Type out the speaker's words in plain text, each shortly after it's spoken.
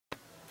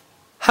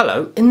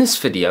Hello, in this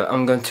video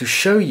I'm going to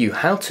show you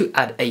how to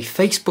add a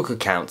Facebook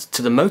account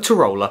to the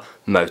Motorola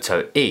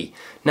Moto E.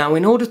 Now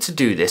in order to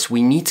do this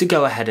we need to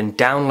go ahead and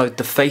download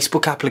the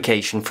Facebook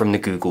application from the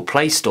Google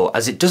Play Store,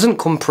 as it doesn't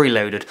come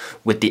preloaded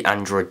with the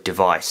Android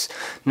device.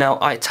 Now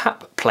I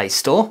tap Play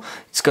Store,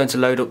 it's going to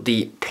load up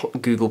the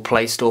Google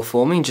Play Store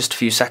for me in just a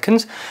few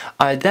seconds.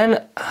 I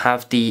then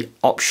have the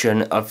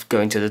option of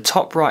going to the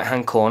top right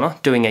hand corner,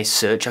 doing a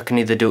search. I can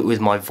either do it with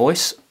my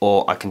voice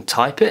or I can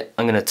type it.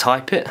 I'm going to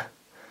type it,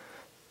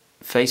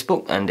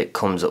 Facebook, and it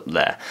comes up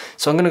there.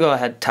 So I'm going to go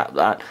ahead, tap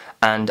that,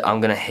 and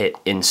I'm going to hit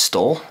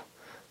install.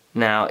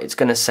 Now it's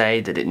going to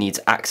say that it needs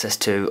access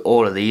to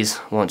all of these.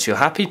 Once you're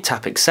happy,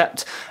 tap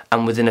accept,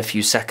 and within a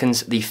few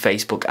seconds the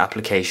Facebook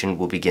application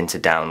will begin to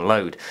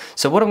download.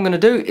 So what I'm going to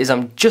do is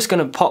I'm just going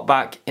to pop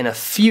back in a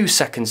few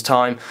seconds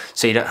time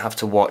so you don't have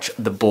to watch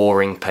the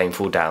boring,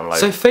 painful download.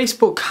 So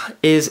Facebook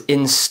is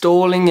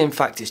installing. In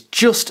fact, it's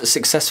just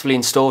successfully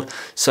installed.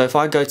 So if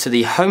I go to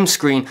the home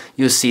screen,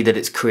 you'll see that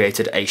it's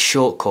created a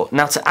shortcut.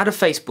 Now to add a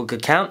Facebook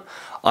account,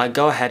 I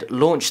go ahead,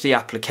 launch the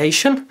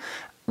application,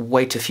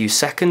 wait a few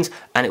seconds,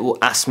 and it will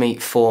ask me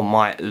for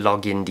my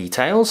login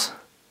details.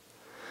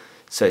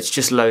 So it's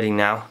just loading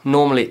now.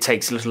 Normally it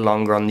takes a little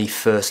longer on the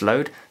first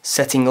load.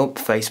 Setting up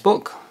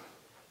Facebook.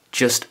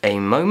 Just a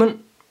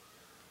moment.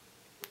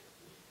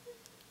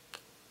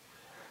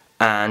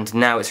 And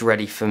now it's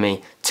ready for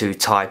me to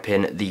type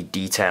in the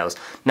details.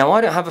 Now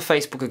I don't have a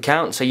Facebook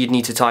account, so you'd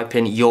need to type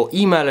in your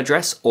email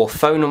address or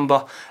phone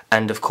number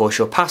and of course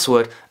your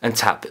password and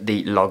tap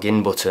the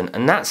login button.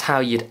 And that's how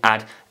you'd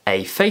add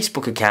a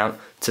Facebook account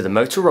to the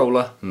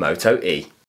Motorola Moto E.